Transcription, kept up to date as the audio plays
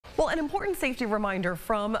Well, an important safety reminder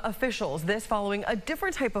from officials. This following a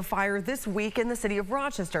different type of fire this week in the city of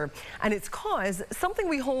Rochester. And its cause, something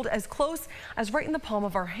we hold as close as right in the palm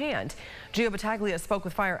of our hand. Gio Battaglia spoke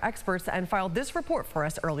with fire experts and filed this report for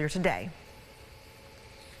us earlier today.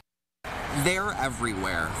 They're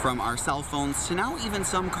everywhere, from our cell phones to now even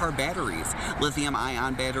some car batteries.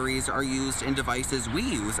 Lithium-ion batteries are used in devices we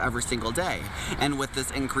use every single day. And with this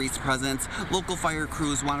increased presence, local fire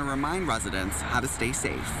crews want to remind residents how to stay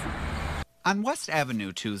safe. On West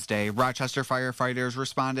Avenue Tuesday, Rochester firefighters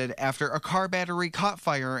responded after a car battery caught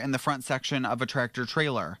fire in the front section of a tractor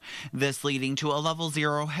trailer. This leading to a level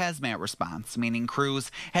 0 hazmat response, meaning crews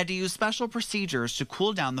had to use special procedures to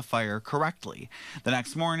cool down the fire correctly. The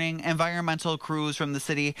next morning, environmental crews from the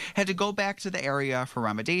city had to go back to the area for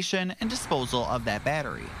remediation and disposal of that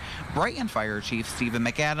battery. Brighton Fire Chief Stephen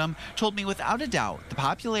McAdam told me without a doubt the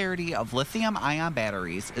popularity of lithium-ion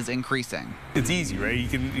batteries is increasing. It's easy, right? You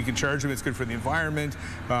can charge them. It's good for the environment,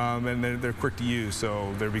 and they're quick to use,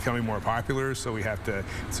 so they're becoming more popular, so we have to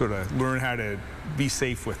sort of learn how to be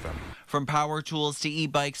safe with them. From power tools to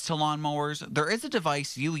e-bikes to lawnmowers, there is a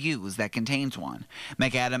device you use that contains one.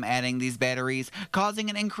 McAdam adding these batteries, causing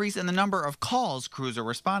an increase in the number of calls crews are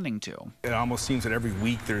responding to. It almost seems that every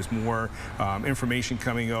week there's more information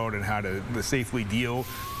coming out on how to safely deal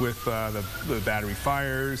with the battery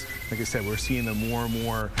fires. Like I said, we're seeing them more and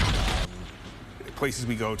more places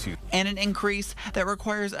we go to. And an increase that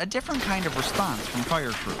requires a different kind of response from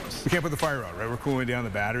fire crews. We can't put the fire out, right? We're cooling down the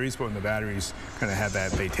batteries, but when the batteries kind of have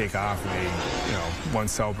that, they take off and one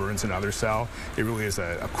cell burns another cell. It really is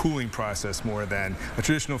a cooling process more than a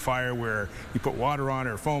traditional fire where you put water on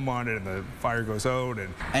it or foam on it and the fire goes out.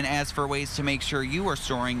 And as for ways to make sure you are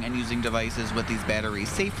storing and using devices with these batteries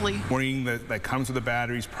safely. Warning that comes with the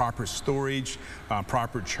batteries, proper storage,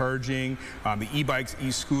 proper charging, the e-bikes,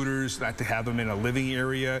 e-scooters, not to have them in a living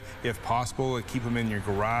area if possible, keep them in your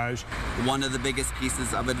garage. One of the biggest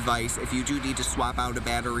pieces of advice, if you do need to swap out a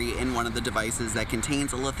battery in one of the devices that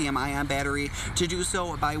contains a lithium-ion battery, to do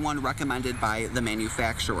so buy one recommended by the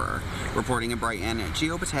manufacturer. Reporting in Brighton,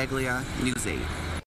 Gio Battaglia, News 8.